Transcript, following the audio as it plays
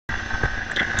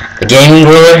gaming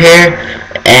ruler here,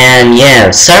 and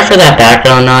yeah, sorry for that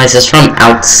background noise. It's from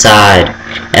outside,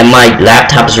 and my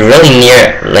laptop is really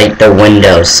near like the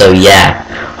window. So yeah,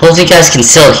 hope you guys can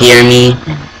still hear me.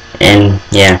 And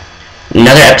yeah,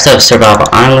 another episode of Survival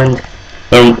Island.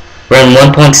 We're in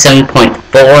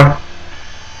 1.7.4.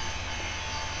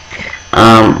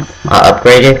 I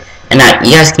upgraded, and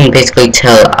you guys can basically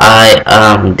tell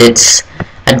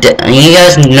you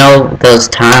guys know those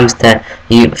times that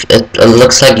it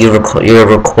looks like you're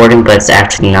recording, but it's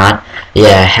actually not.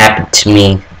 Yeah, it happened to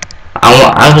me.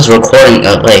 I was recording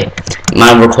like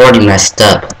my recording messed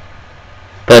up,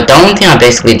 but the only thing I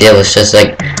basically did was just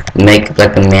like make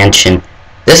like a mansion.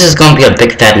 This is gonna be a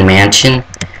big fat mansion,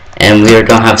 and we're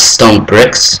gonna have stone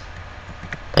bricks,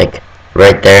 like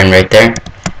right there and right there.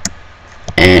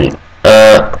 And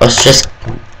let's just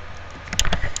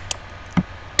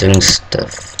doing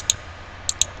stuff.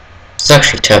 Let's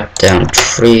actually chop down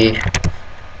tree.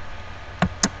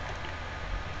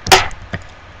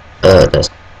 Let's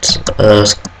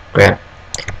grab.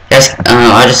 Yes,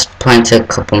 I just planted a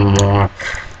couple more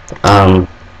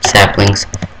saplings.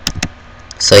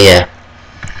 So yeah.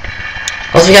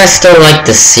 Hope you guys still like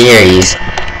the series.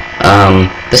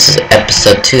 This is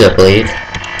episode 2, I believe.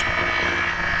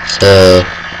 So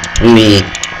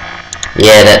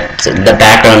yeah, the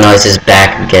background noise is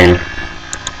back again.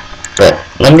 But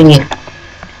let me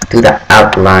do the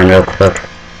outline real quick.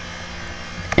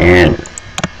 And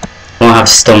we'll have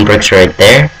stone bricks right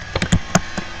there.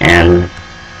 And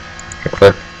real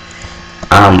quick,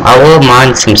 I will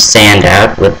mine some sand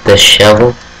out with the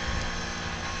shovel.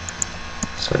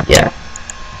 So yeah.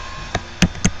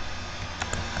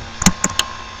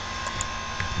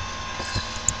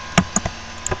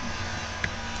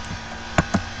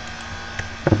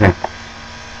 Okay.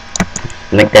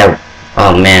 Make that.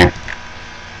 Oh man.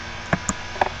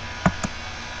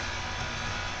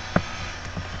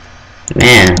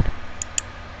 Man.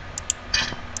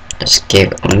 Just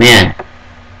gave. Oh man.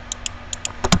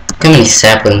 Look how many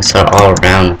saplings are all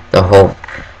around the whole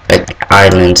like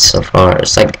island so far.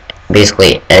 It's like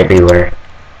basically everywhere.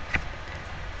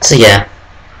 So yeah.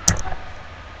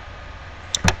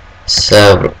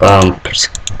 So just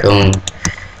going.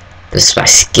 This is my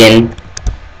skin.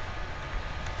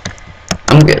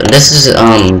 This is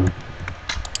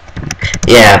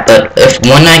yeah, but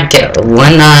when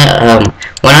I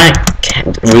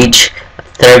reach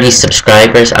 30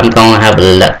 subscribers, I'm going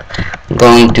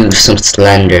to do some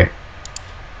Slender.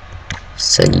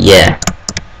 So yeah,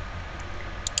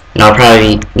 and I'll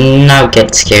probably not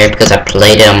get scared because I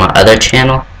played it on my other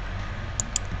channel,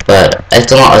 but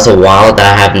it's a while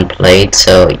that I haven't played.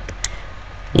 So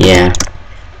yeah,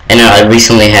 and I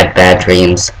recently had bad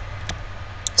dreams.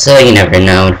 So you never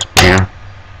know now.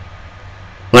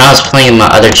 When I was playing my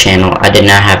other channel, I did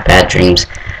not have bad dreams,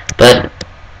 but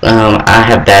I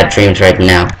have bad dreams right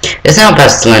now. It's not about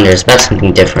Slender. It's about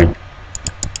something different.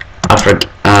 I forgot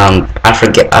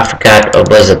what it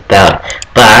was about,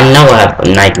 but I know I have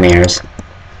nightmares.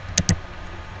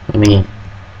 Can you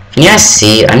guys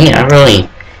see? I really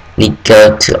need to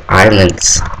go to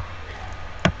islands.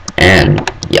 And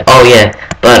yeah, oh yeah.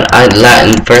 But in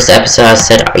the first episode I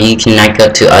said you cannot go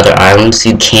to other islands.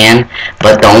 You can,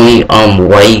 but the only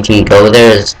way you can go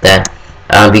there is that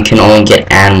you can only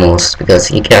get animals,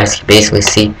 because you guys can basically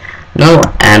see no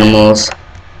animals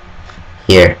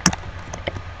here.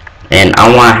 And I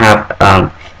want to have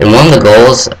and one of the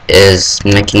goals is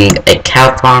making a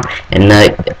cow farm and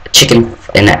a chicken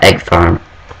and an egg farm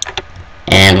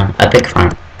and a pig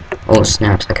farm. Oh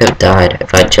snaps! I could have died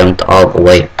if I jumped all the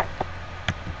way.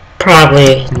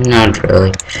 Probably not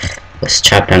really. Let's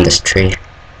chop down this tree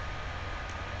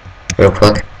real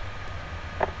quick.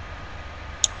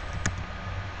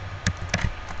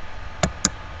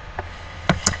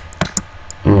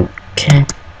 Okay.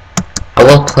 I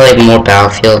will play more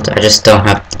Battlefield. I just don't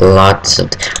have a lot of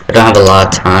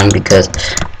time because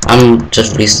I'm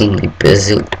just recently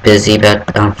busy.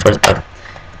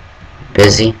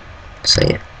 So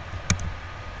yeah.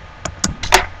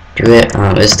 Do it.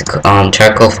 Is the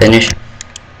charcoal finished?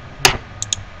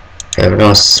 Okay, we're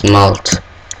gonna smelt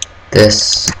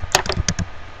this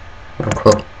real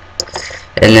quick,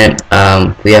 and then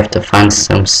we have to find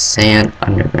some sand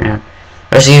underground.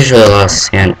 There's usually a lot of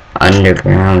sand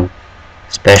underground,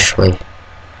 especially.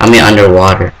 I mean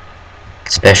underwater,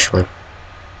 especially.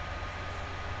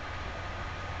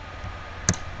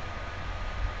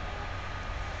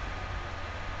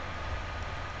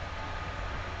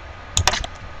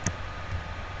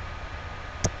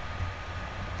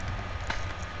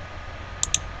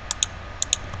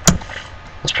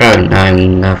 It's probably not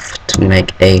enough to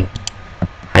make a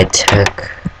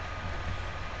high-tech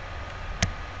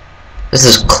This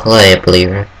is clay, I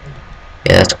believe, right?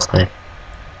 Yeah, that's clay.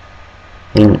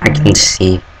 And I can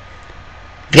see.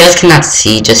 If you guys cannot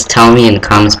see, just tell me in the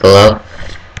comments below.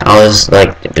 I'll just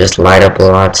light up a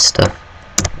lot of stuff.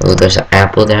 Oh, there's an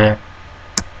apple there.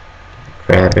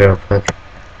 Grab it real quick.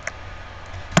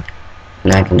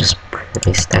 And I can just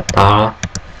place that doll.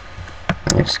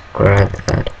 And just grab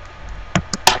that.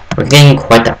 We're getting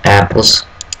quite the apples.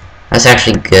 That's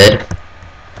actually good.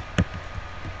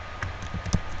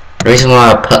 The reason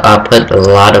why I put a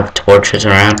lot of torches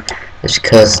around is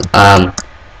because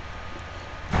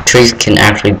trees can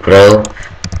actually grow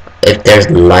if there's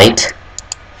light,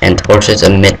 and torches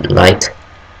emit light.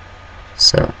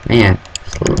 So man,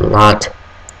 it's a lot.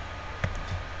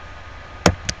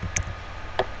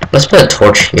 Let's put a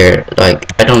torch here.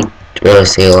 Like, I don't really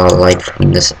see a lot of light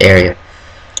from this area.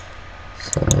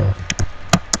 So,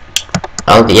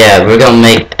 oh yeah, we're gonna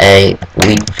make a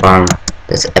wheat farm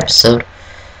this episode.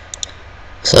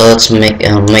 So let's make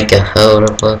a hoe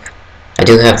real quick. I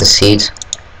do have the seeds.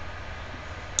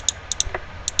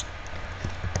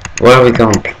 Where are we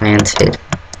gonna plant it?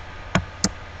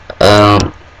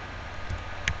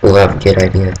 We'll have a good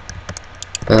idea.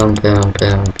 Boom, boom,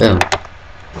 boom, boom.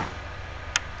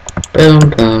 Boom,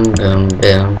 boom, boom,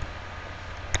 boom.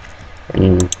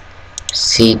 And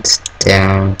seeds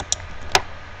down.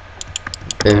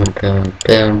 Boom, boom,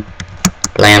 boom.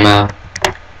 Blammo.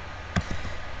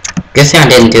 Guessing I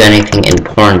didn't do anything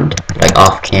important, like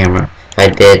off camera. If I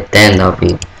did, then there'll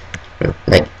be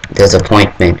like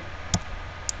disappointment.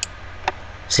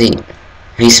 See,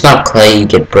 if you smelt clay, you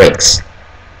get bricks.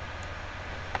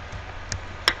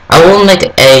 I will make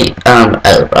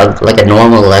like a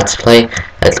normal let's play.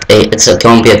 It's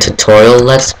going to be a tutorial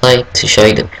let's play to show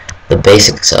you the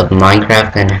basics of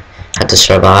Minecraft and how to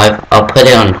survive. I'll put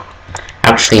it on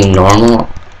actually normal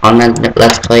on that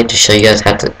let's play to show you guys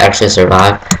how to actually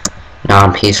survive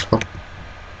non-peaceful.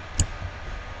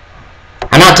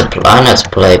 I know how to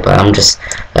play, but I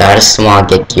just want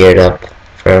to get geared up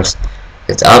first.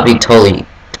 Cause I'll be totally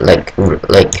like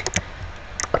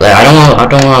I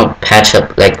don't want to patch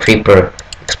up like creeper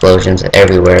explosions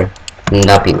everywhere. And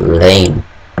that'd be lame.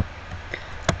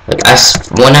 Like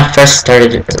when I first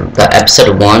started the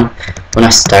episode 1, when I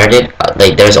started,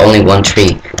 like there's only one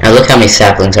tree. Now look how many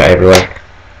saplings are everywhere.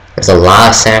 There's a lot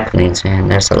of saplings, man.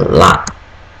 There's a lot.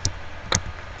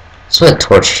 Let's put a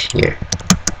torch here.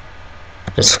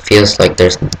 Just feels like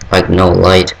there's like no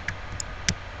light.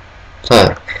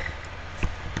 So.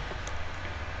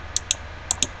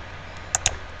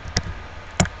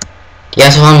 You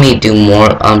guys want me to do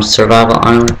more survival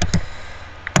island?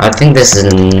 I think this is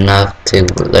enough to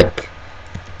like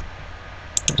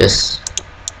just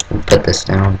put this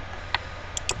down.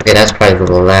 Okay, that's probably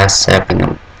the last sapling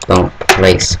I'm gonna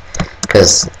place,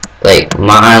 because like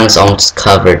my island's almost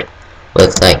covered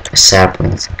with like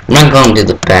saplings. I'm not gonna do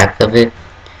the back of it.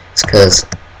 It's because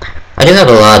I do have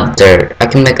a lot of dirt. I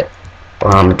can make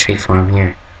a tree farm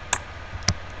here.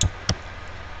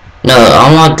 No,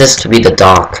 I want this to be the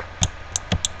dock.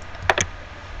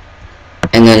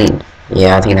 And then,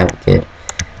 yeah, I think that would be good.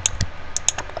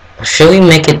 Should we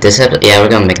make it this episode? Yeah, we're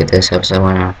gonna make it this episode.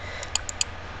 Why not?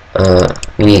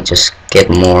 We need to just get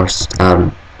more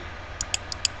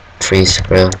trees to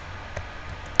grow.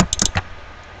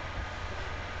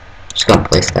 Just gonna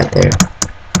place that there.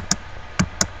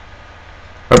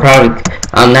 We're probably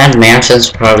that mansion's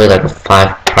probably like a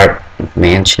 5-part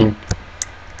mansion.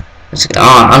 It's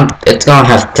gonna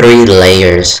have 3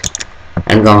 layers.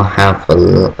 I'm gonna have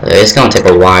it's gonna take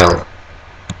a while.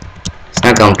 It's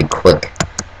not gonna be quick.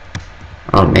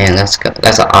 Oh man, that's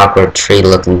an awkward tree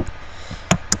looking.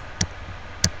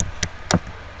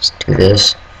 Let's do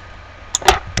this.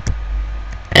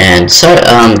 And so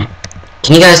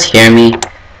can you guys hear me?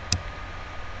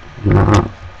 No,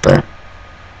 but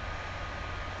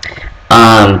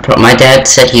my dad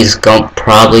said he's gonna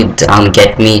probably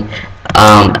get me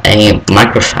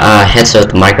a headset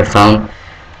with a microphone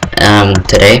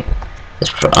today.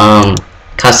 It's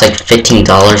costs like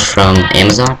 $15 from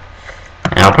Amazon,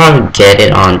 and I'll probably get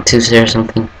it on Tuesday or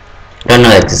something. I don't know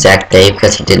the exact day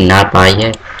because he did not buy it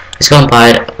yet. He's gonna buy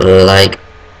it like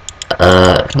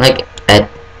at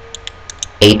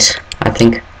 8, I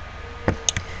think.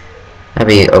 That'd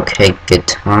be okay, good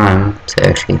time to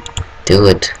actually do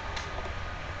it.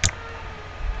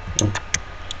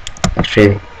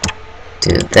 Actually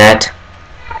do that.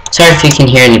 Sorry if you can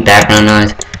hear any background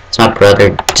noise. It's my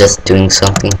brother just doing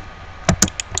something.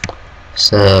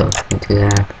 So do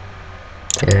that.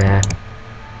 Do that.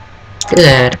 Do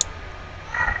that.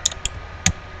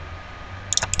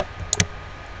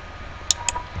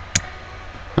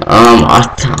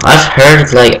 I've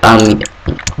heard like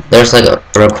there's like a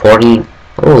recording.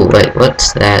 Oh wait,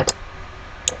 what's that?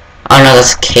 Oh no,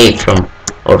 that's a cave from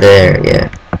over there. Yeah,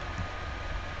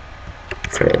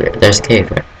 there's a cave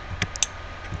there.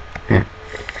 Yeah.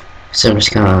 So I'm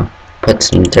just gonna put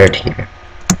some dirt here.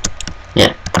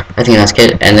 Yeah, I think that's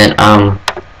good. And then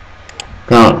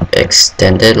gonna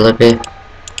extend it a little bit.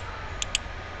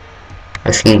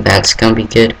 I think that's gonna be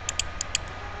good.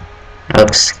 That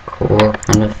looks cool,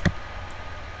 kind of.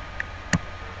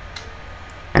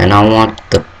 And I want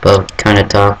the boat kind of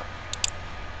dock.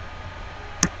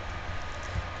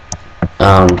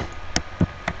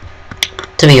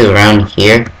 To be around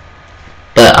here,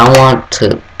 but I want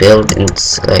to build in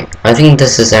like I think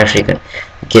this is actually a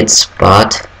good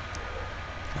spot.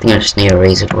 I think I just need a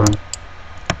raised one.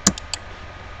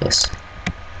 Yes,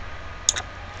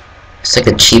 it's like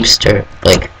a cheapster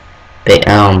like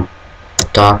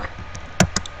dock.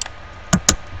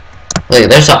 Like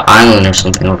there's an island or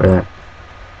something over there.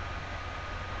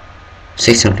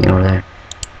 See something over there.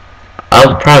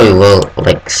 I probably will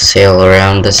like sail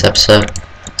around this episode.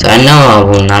 So I know I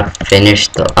will not finish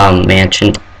the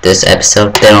mansion this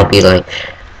episode. Then I'll be like,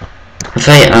 if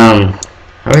I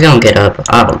how are we gonna get up?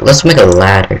 Let's make a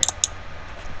ladder.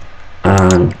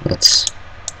 Let's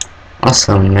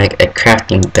also make a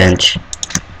crafting bench.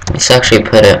 Let's actually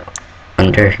put it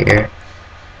under here.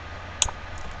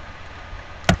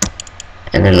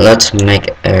 And then let's make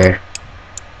a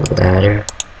ladder.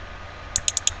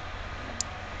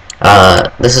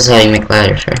 This is how you make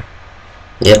ladders, right?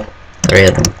 Yep, 3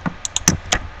 of them.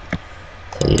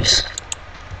 So you just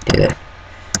do that.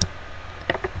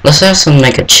 Let's also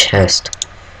make a chest.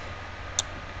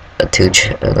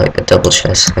 Like a double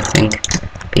chest, I think.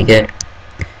 Be good.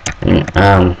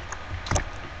 And,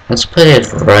 let's put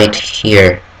it right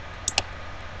here.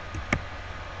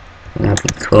 That'd be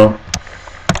cool.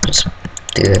 Just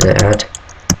do that.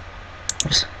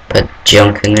 Just put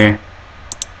junk in there.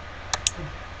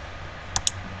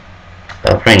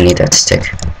 I'll probably need that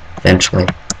stick eventually.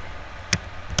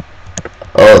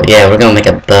 Oh yeah, we're gonna make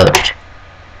a boat.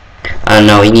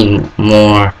 No, we need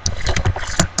more.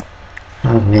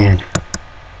 Oh man.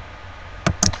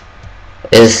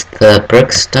 Is the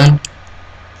bricks done?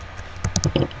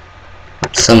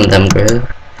 Some of them grew.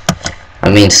 I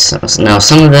mean, no,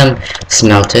 some of them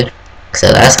smelted.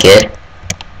 So that's good.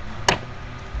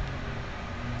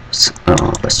 So,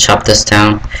 let's chop this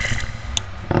down.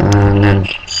 And then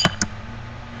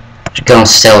just go and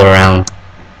sail around.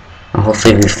 And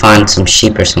hopefully we find some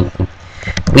sheep or something.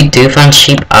 If we do find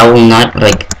sheep, I will not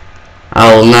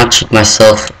treat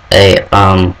myself a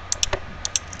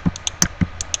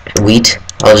wheat.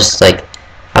 I'll just like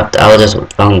I'll just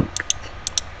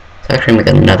actually make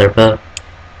another boat.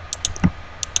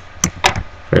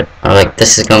 Like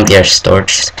this is gonna be our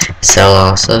storage cell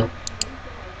also.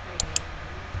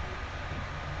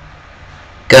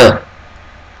 Go.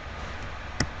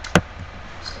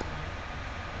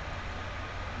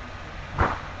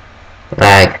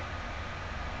 Lag.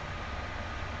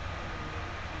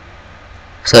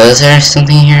 So is there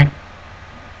something here?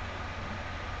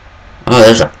 Oh,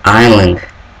 there's an island.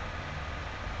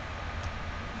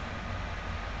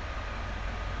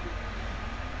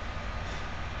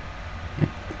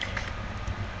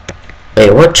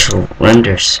 Wait, which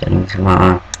render settings am I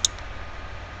on?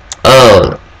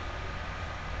 Oh.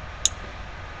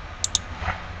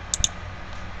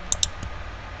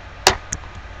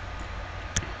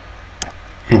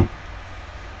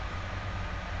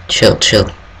 Chill.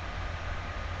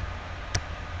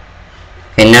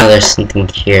 Okay, now there's something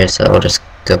here, so I'll just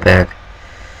go back.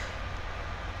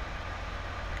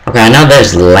 Okay, I know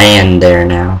there's land there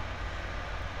now.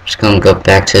 Just gonna go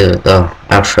back to the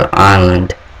actual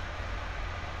island,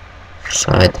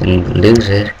 so I didn't lose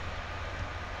it.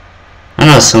 I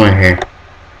know it's somewhere here.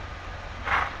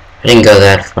 I didn't go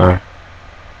that far.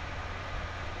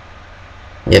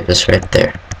 Yep, it's right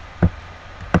there.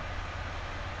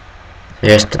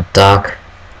 Here's the dock.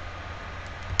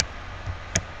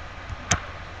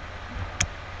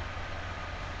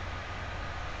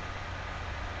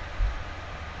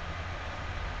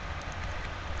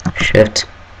 Shift.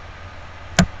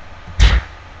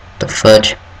 The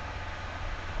fudge.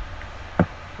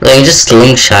 Like, he just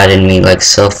slingshotted me like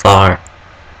so far.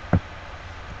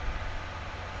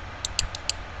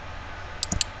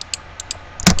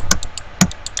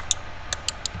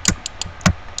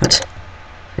 What?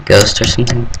 A ghost or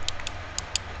something?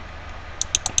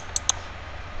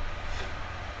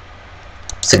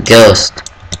 It's a ghost.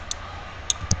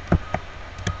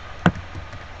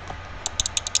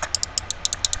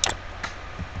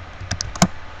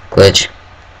 Glitch.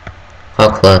 How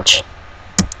clutch.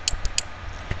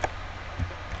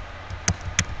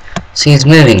 See, it's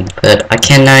moving, but I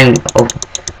cannot even open.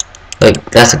 Like,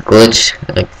 that's a glitch,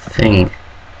 like, thing.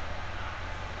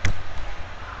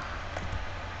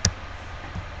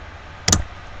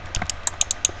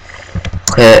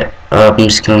 Okay, I'm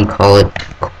just gonna call it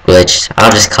glitch.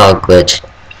 I'll just call it glitch.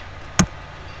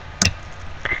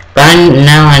 But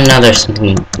now I know there's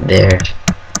something there.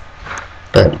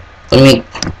 But let me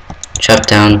chop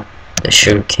down the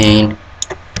sugarcane.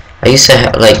 I used to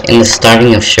have, like, in the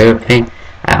starting of sugarcane,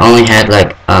 I only had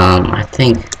like I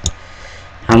think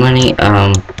how many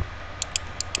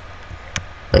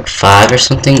like 5 or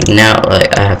something. Now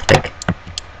like I have like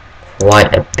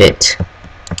quite a bit.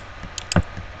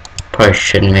 Probably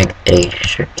should make a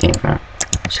sugarcane farm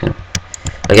soon.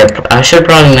 Like I should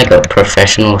probably make a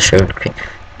professional sugarcane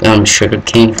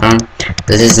farm.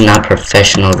 This is not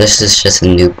professional. This is just a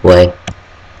noob way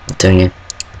of doing it.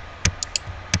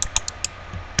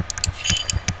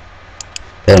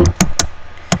 Boom.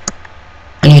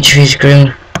 I need trees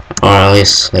green, or at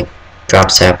least like drop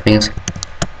saplings.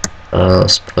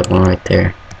 Let's put one right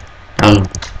there.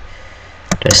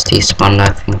 Just despawn, I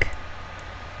think.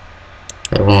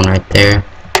 Put one right there.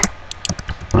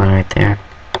 One right there.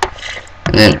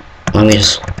 And then let me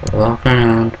just walk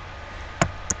around.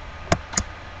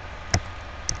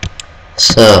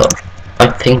 So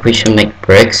I think we should make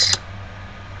bricks.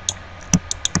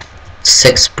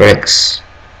 6 bricks.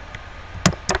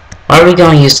 What are we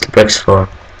gonna use the bricks for?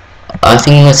 I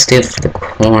think let's do it for the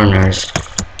corners.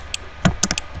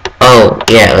 Oh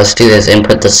yeah, let's do this and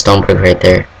put the stone brick right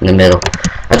there in the middle.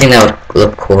 I think that would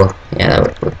look cool. Yeah, that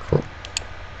would look cool.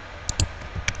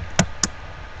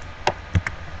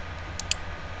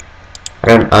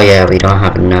 Oh yeah, we don't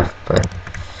have enough, but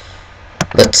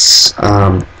let's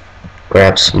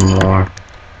grab some more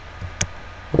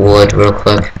wood real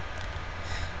quick.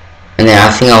 And then I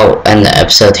think I'll end the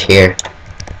episode here.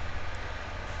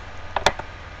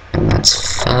 And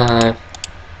that's 5.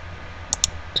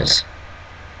 Just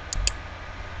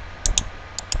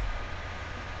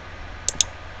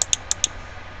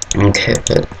okay,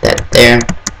 put that there.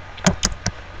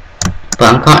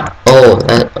 But I'm gonna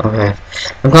okay.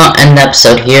 I'm gonna end the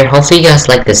episode here. Hopefully you guys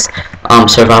like this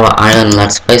survival island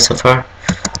let's play so far.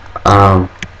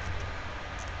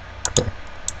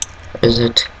 Is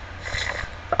it?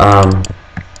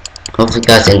 Hopefully you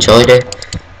guys enjoyed it.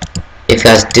 If you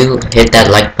guys do, hit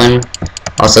that like button.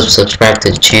 Also subscribe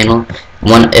to the channel.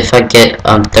 If I get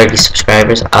 30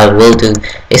 subscribers, I will do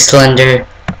a Slender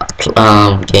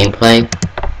gameplay.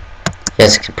 You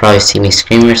guys could probably see me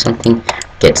scream or something,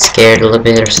 get scared a little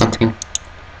bit or something.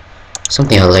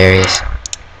 Something hilarious.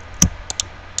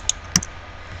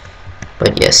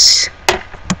 But yes.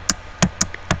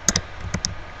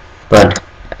 But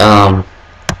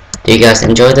do you guys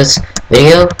enjoy this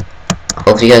video? I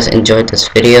hope you guys enjoyed this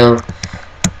video.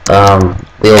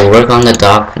 We will work on the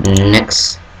dock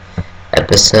next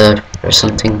episode or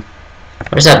something.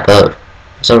 Where's that boat?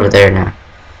 It's over there now.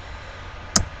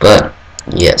 But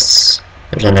yes,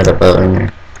 there's another boat in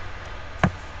there.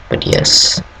 But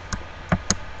yes,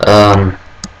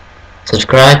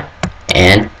 subscribe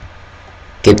and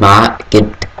goodbye.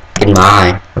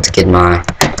 Let's get my.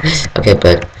 Okay,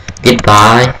 but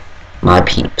goodbye, my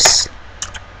peeps.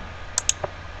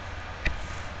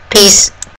 Peace.